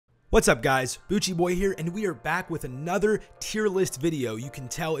What's up guys, BouchyBoy here, and we are back with another tier list video. You can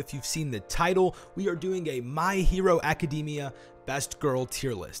tell if you've seen the title, we are doing a My Hero Academia Best Girl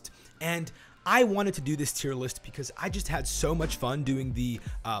tier list. And I wanted to do this tier list because I just had so much fun doing the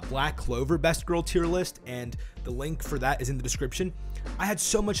Black Clover Best Girl tier list, and the link for that is in the description. I had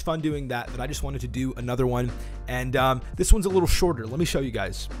so much fun doing that I just wanted to do another one, and this one's a little shorter. Let me show you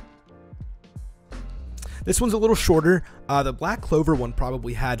guys. This one's a little shorter. The Black Clover one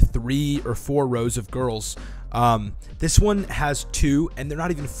probably had 3 or 4 rows of girls. This one has 2, and they're not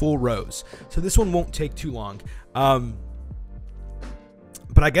even full rows. So this one won't take too long. But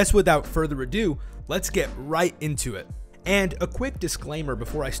I guess without further ado, let's get right into it. And a quick disclaimer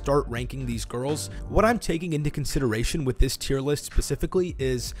before I start ranking these girls, what I'm taking into consideration with this tier list specifically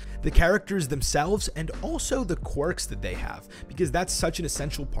is the characters themselves and also the quirks that they have, because that's such an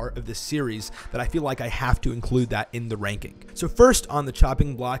essential part of this series that I feel like I have to include that in the ranking. So first on the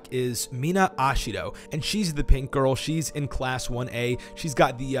chopping block is Mina Ashido, and she's the pink girl. She's in class 1A. She's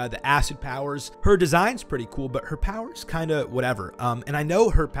got the acid powers. Her design's pretty cool, but her powers kind of whatever. And I know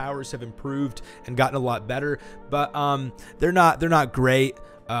her powers have improved and gotten a lot better, but they're not great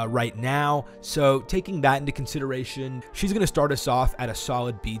right now. So taking that into consideration, she's going to start us off at a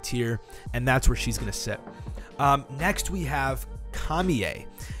solid B tier, and that's where she's going to sit. Next we have Kamiye.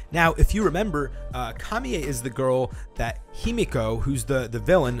 Now, if you remember, Kamiye is the girl that Himiko, who's the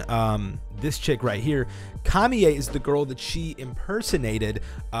villain, this chick right here, Kamiye is the girl that she impersonated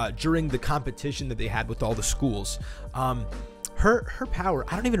during the competition that they had with all the schools. Her power,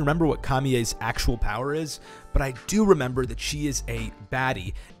 I don't even remember what Kamiye's actual power is, but I do remember that she is a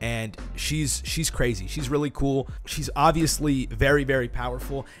baddie, and she's crazy. She's really cool. She's obviously very, very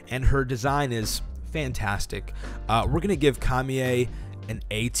powerful, and her design is fantastic. We're going to give Kamiye an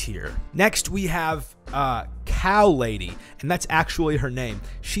A tier. Next, we have Cow Lady, and that's actually her name.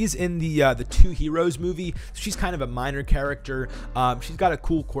 She's in the Two Heroes movie. She's kind of a minor character. She's got a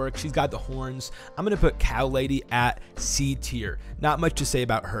cool quirk. She's got the horns. I'm gonna put Cow Lady at C tier. Not much to say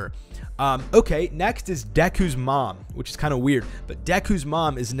about her. Okay, next is Deku's mom, which is kind of weird, but Deku's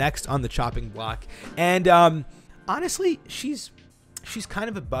mom is next on the chopping block, and honestly, she's kind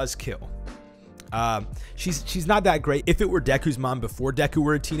of a buzzkill. She's not that great. If it were Deku's mom before Deku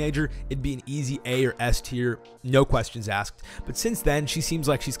were a teenager, it'd be an easy A or S tier, no questions asked. But since then, she seems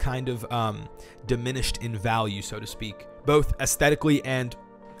like she's kind of diminished in value, so to speak, both aesthetically and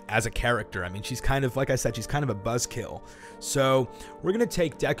as a character. I mean, she's kind of, like I said, she's kind of a buzzkill. So we're gonna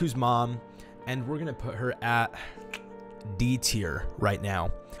take Deku's mom, and we're gonna put her at D tier right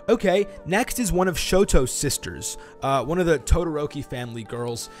now. Okay, next is one of Shoto's sisters, one of the Todoroki family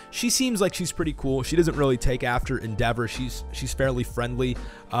girls. She seems like she's pretty cool. She doesn't really take after Endeavor. She's fairly friendly.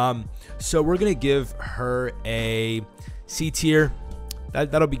 So we're gonna give her a C tier.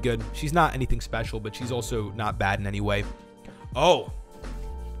 That'll be good. She's not anything special, but she's also not bad in any way. Oh,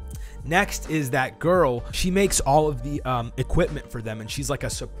 next is that girl. She makes all of the equipment for them, and she's like a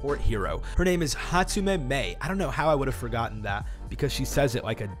support hero. Her name is Hatsume Mei. I don't know how I would have forgotten that, because she says it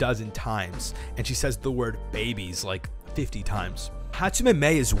like a dozen times, and she says the word babies like 50 times. Hatsume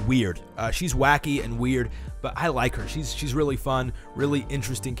Mei is weird. She's wacky and weird, but I like her. She's really fun, really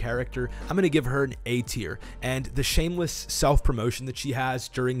interesting character. I'm gonna give her an A tier, and the shameless self-promotion that she has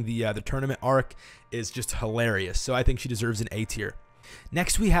during the tournament arc is just hilarious. So I think she deserves an A tier.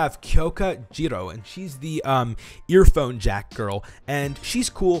 Next, we have Kyoka Jiro, and she's the earphone jack girl, and she's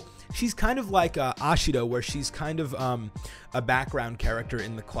cool. She's kind of like Ashido, where she's kind of a background character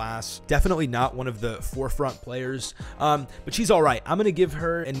in the class. Definitely not one of the forefront players, but she's all right. I'm going to give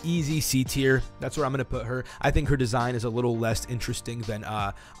her an easy C tier. That's where I'm going to put her. I think her design is a little less interesting than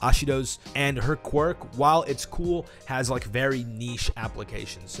Ashido's, and her quirk, while it's cool, has like very niche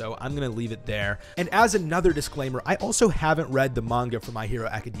applications. So I'm going to leave it there. And as another disclaimer, I also haven't read the manga for My Hero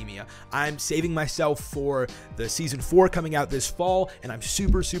Academia. I'm saving myself for the season 4 coming out this fall, and I'm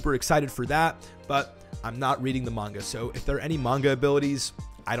super excited for that, but I'm not reading the manga, so if there are any manga abilities,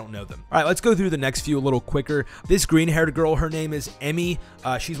 I don't know them. All right, let's go through the next few a little quicker. This green-haired girl, her name is Emi.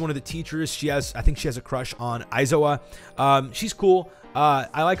 She's one of the teachers. I think she has a crush on Aizawa. She's cool.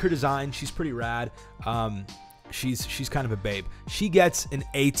 I like her design. She's pretty rad. She's kind of a babe. She gets an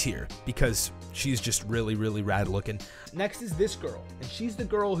A tier because she's just really rad looking. Next is this girl, and she's the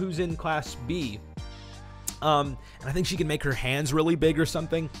girl who's in class B. And I think she can make her hands really big or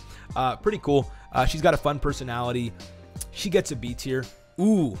something. Pretty cool. She's got a fun personality. She gets a B tier.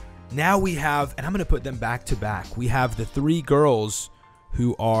 Ooh, now we have, and I'm going to put them back to back. We have the 3 girls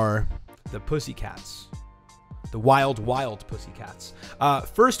who are the Pussycats. The wild Pussycats.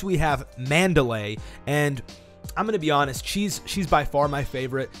 First, we have Mandalay, and I'm going to be honest, she's by far my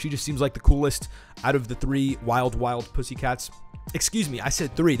favorite. She just seems like the coolest out of the 3 wild pussycats. Excuse me, I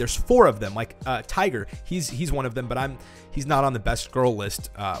said 3. There's 4 of them. Like Tiger, he's one of them, but he's not on the best girl list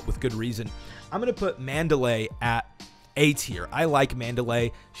with good reason. I'm going to put Mandalay at A tier. I like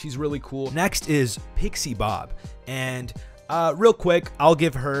Mandalay. She's really cool. Next is Pixie Bob. And real quick, I'll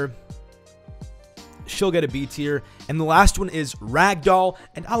give her, she'll get a B tier. And the last one is Ragdoll,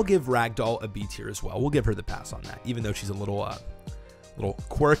 and I'll give Ragdoll a B tier as well. We'll give her the pass on that, even though she's a little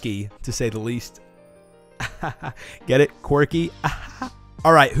quirky, to say the least. Get it? Quirky?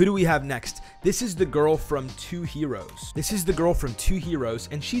 All right, who do we have next? This is the girl from Two Heroes.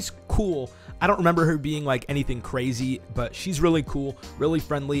 And she's cool. I don't remember her being like anything crazy, but she's really cool, really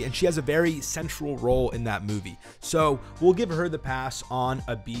friendly, and she has a very central role in that movie. So we'll give her the pass on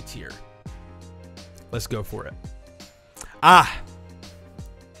a B tier. Let's go for it. All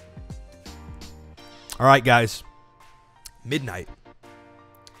right, guys. Midnight.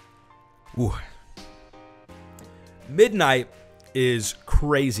 Ooh. Midnight is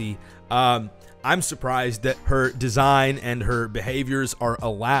crazy. I'm surprised that her design and her behaviors are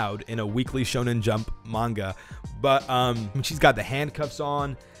allowed in a weekly Shonen Jump manga. But she's got the handcuffs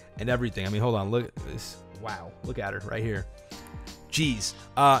on and everything. I mean, hold on. Look at this. Wow. Look at her right here. Jeez.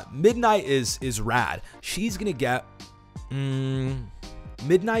 Midnight is rad. She's going to get...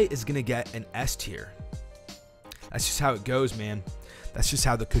 Midnight is going to get an S tier. That's just how it goes, man. That's just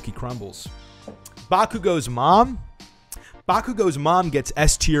how the cookie crumbles. Bakugo's mom gets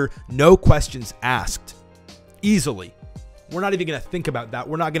S tier, no questions asked. Easily. We're not even going to think about that.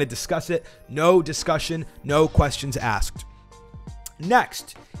 We're not going to discuss it. No discussion, no questions asked.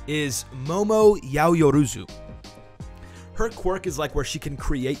 Next is Momo Yaoyoruzu. Her quirk is like where she can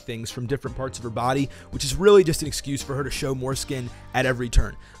create things from different parts of her body, which is really just an excuse for her to show more skin at every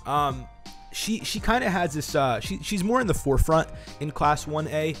turn. She kind of has this, she's more in the forefront in Class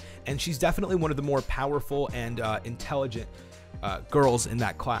 1A, and she's definitely one of the more powerful and intelligent girls in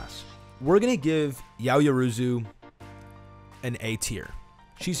that class. We're going to give Yaoyoruzu an A tier.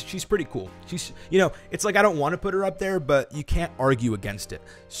 She's pretty cool. She's, you know, it's like I don't want to put her up there, but you can't argue against it.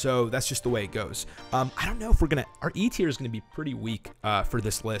 So that's just the way it goes. I don't know if we're going to, our E tier is going to be pretty weak for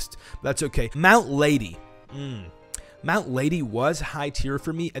this list. But that's okay. Mount Lady. Mount Lady was high tier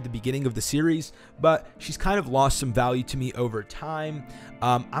for me at the beginning of the series, but she's kind of lost some value to me over time.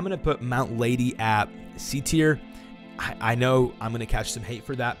 I'm going to put Mount Lady at C tier. I know I'm going to catch some hate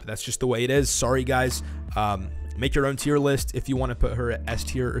for that, but that's just the way it is. Sorry, guys. Make your own tier list if you want to put her at S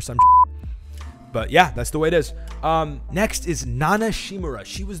tier or some shit. But yeah, that's the way it is. Next is Nana Shimura.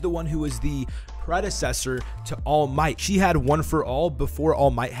 She was the one who was the predecessor to All Might. She had One for All before All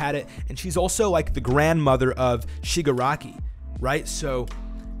Might had it, and she's also like the grandmother of Shigaraki, right? So,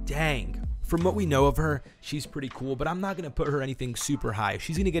 dang. From what we know of her, she's pretty cool, but I'm not going to put her anything super high.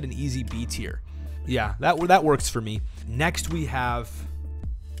 She's going to get an easy B tier. Yeah, that works for me. Next, we have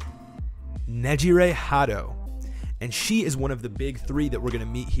Nejire Hado. And she is one of the big 3 that we're going to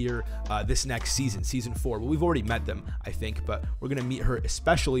meet here this next season, Season 4. Well, we've already met them, I think, but we're going to meet her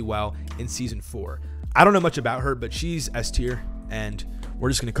especially well in Season 4. I don't know much about her, but she's S tier, and we're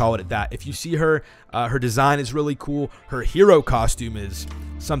just going to call it at that. If you see her, her design is really cool. Her hero costume is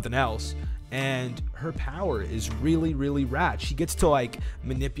something else, and her power is really, really rad. She gets to, like,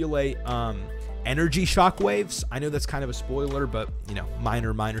 manipulate energy shockwaves. I know that's kind of a spoiler, but, you know,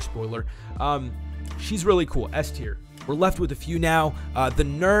 minor spoiler. She's really cool. S tier. We're left with a few now. The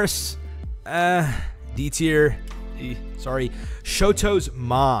nurse, D tier. Sorry. Shoto's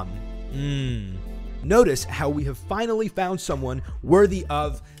mom. Notice how we have finally found someone worthy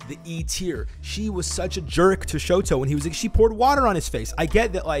of the E tier. She was such a jerk to Shoto when he was like, she poured water on his face. I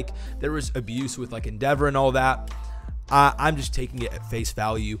get that, like, there was abuse with, like, Endeavor and all that. I'm just taking it at face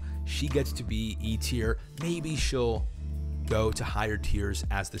value. She gets to be E tier. Maybe she'll go to higher tiers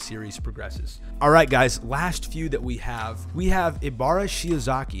as the series progresses. All right, guys, last few that we have Ibara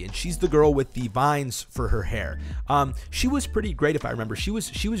Shiozaki, and she's the girl with the vines for her hair. She was pretty great, if I remember. She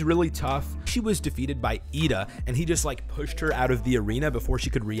was really tough. She was defeated by Ida, and he just like pushed her out of the arena before she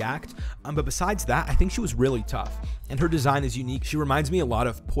could react. But besides that, I think she was really tough, and her design is unique. She reminds me a lot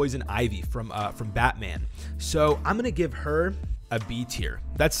of Poison Ivy from Batman. So I'm gonna give her a B tier.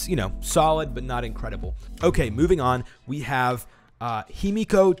 That's, you know, solid, but not incredible. Okay, moving on, we have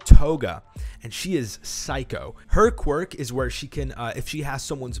Himiko Toga, and she is psycho. Her quirk is where she can, if she has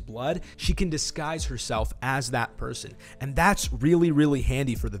someone's blood, she can disguise herself as that person. And that's really, really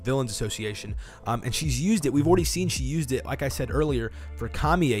handy for the Villains Association. And she's used it. We've already seen she used it, like I said earlier, for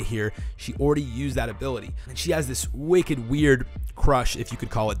Kamiya here. She already used that ability. And she has this wicked, weird crush, if you could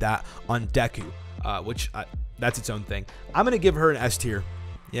call it that, on Deku, which... that's its own thing. I'm going to give her an S tier.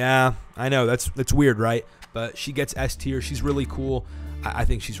 Yeah, I know, that's weird, right? But she gets S tier. She's really cool. I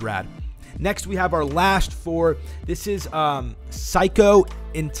think she's rad. Next, we have our last 4. This is Psycho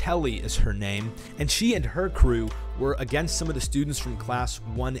Intelli is her name, and she and her crew were against some of the students from class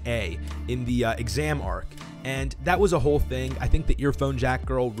 1A in the exam arc, and that was a whole thing. I think the earphone jack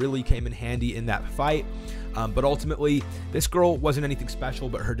girl really came in handy in that fight, but ultimately, this girl wasn't anything special,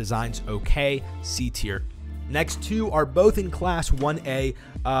 but her design's okay, C tier. Next 2 are both in class 1A.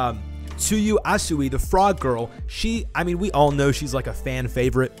 Tsuyu Asui, the frog girl, we all know she's like a fan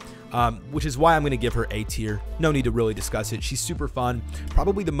favorite, which is why I'm going to give her A tier. No need to really discuss it. She's super fun.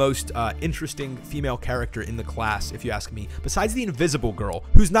 Probably the most interesting female character in the class, if you ask me, besides the invisible girl,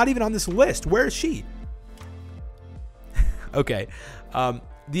 who's not even on this list. Where is she? Okay.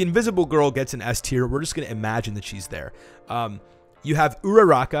 The invisible girl gets an S tier. We're just going to imagine that she's there. You have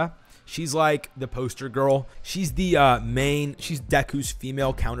Uraraka. She's like the poster girl. She's the she's Deku's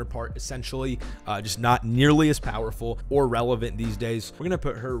female counterpart, essentially, just not nearly as powerful or relevant these days. We're going to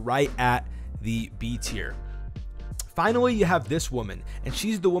put her right at the B tier. Finally, you have this woman, and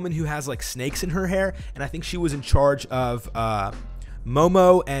she's the woman who has like snakes in her hair, and I think she was in charge of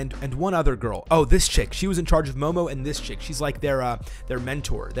Momo and one other girl. Oh, this chick. She was in charge of Momo and this chick. She's like their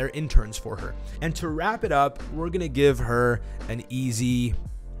mentor, their interns for her. And to wrap it up, we're going to give her an easy...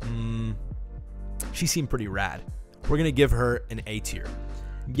 she seemed pretty rad. We're going to give her an A tier.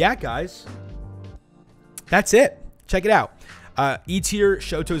 Yeah, guys. That's it. Check it out. E tier,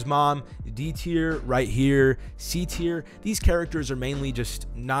 Shoto's mom. D tier, right here. C tier, these characters are mainly just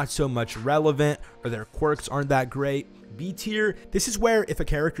not so much relevant, or their quirks aren't that great. B tier, this is where if a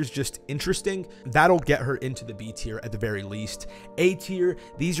character is just interesting, that'll get her into the B tier at the very least. A tier,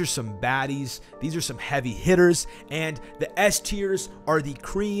 these are some baddies, these are some heavy hitters, and the S tiers are the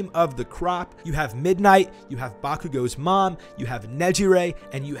cream of the crop. You have Midnight, you have Bakugo's mom, you have Nejire,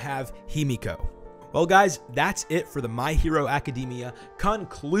 and you have Himiko. Well, guys, that's it for the My Hero Academia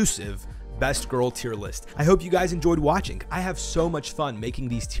conclusive best girl tier list. I hope you guys enjoyed watching. I have so much fun making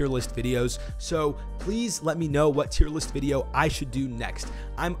these tier list videos, so please let me know what tier list video I should do next.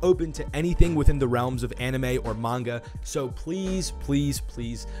 I'm open to anything within the realms of anime or manga, so please, please,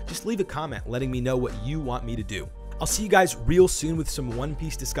 please just leave a comment letting me know what you want me to do. I'll see you guys real soon with some One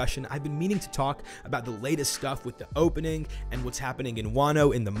Piece discussion. I've been meaning to talk about the latest stuff with the opening and what's happening in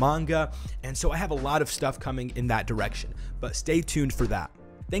Wano in the manga, and so I have a lot of stuff coming in that direction, but stay tuned for that.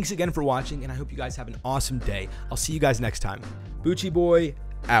 Thanks again for watching, and I hope you guys have an awesome day. I'll see you guys next time. BouchyBoy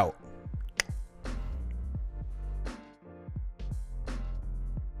out.